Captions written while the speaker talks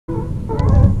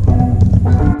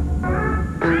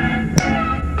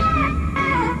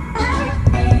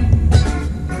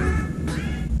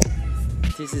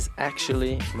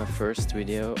actually my first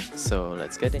video, so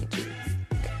let's get into it.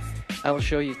 I will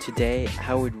show you today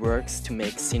how it works to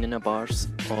make cinema bars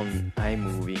on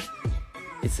iMOVIE.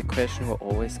 It's a question that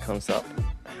always comes up,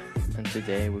 and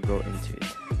today we go into it.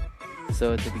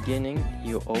 So at the beginning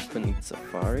you open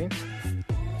Safari,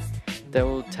 then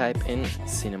we'll type in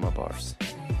cinema bars.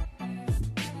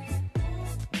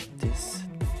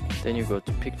 Then you go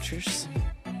to pictures,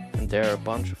 and there are a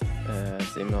bunch of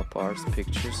cinema bars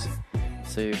pictures.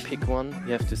 So you pick one.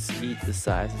 You have to see the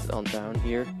sizes on down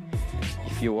here.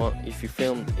 If you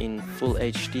filmed in full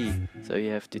HD, so you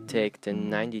have to take the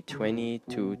 9020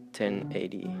 to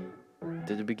 1080.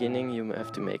 At the beginning you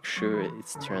have to make sure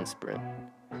it's transparent.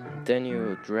 Then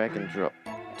you drag and drop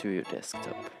to your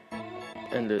desktop,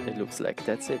 and it looks like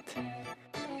that's it.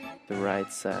 The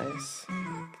right size,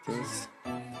 like this.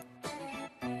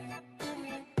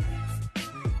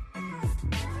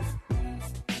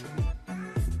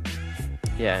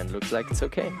 Yeah, and looks like it's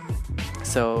okay.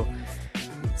 So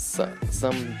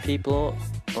some people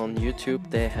on YouTube,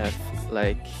 they have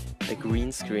like a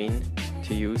green screen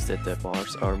to use that the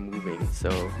bars are moving. So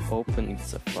open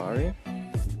Safari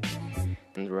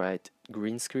and write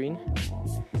green screen.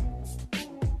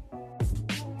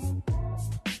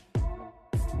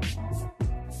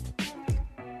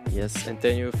 Yes, and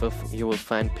then you will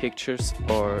find pictures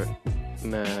or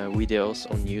videos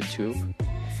on YouTube.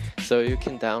 So you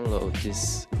can download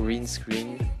this green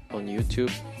screen on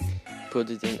YouTube, put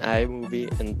it in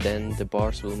iMOVIE, and then the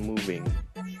bars will moving.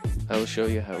 I will show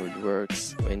you how it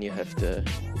works when you have the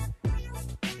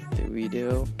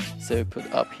video. So you put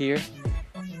up here,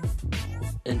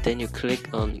 and then you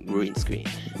click on green screen.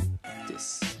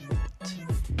 This.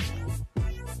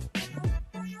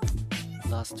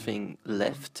 Last thing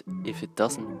left, if it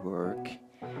doesn't work,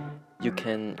 you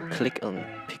can click on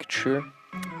picture,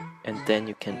 and then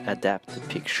you can adapt the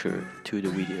picture to the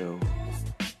video,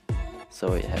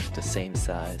 so you have the same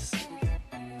size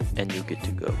and you're good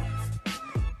to go.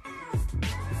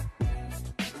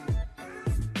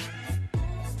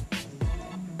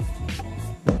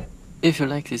 If you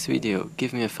like this video,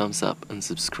 give me a thumbs up and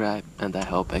subscribe, and I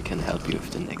hope I can help you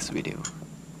with the next video.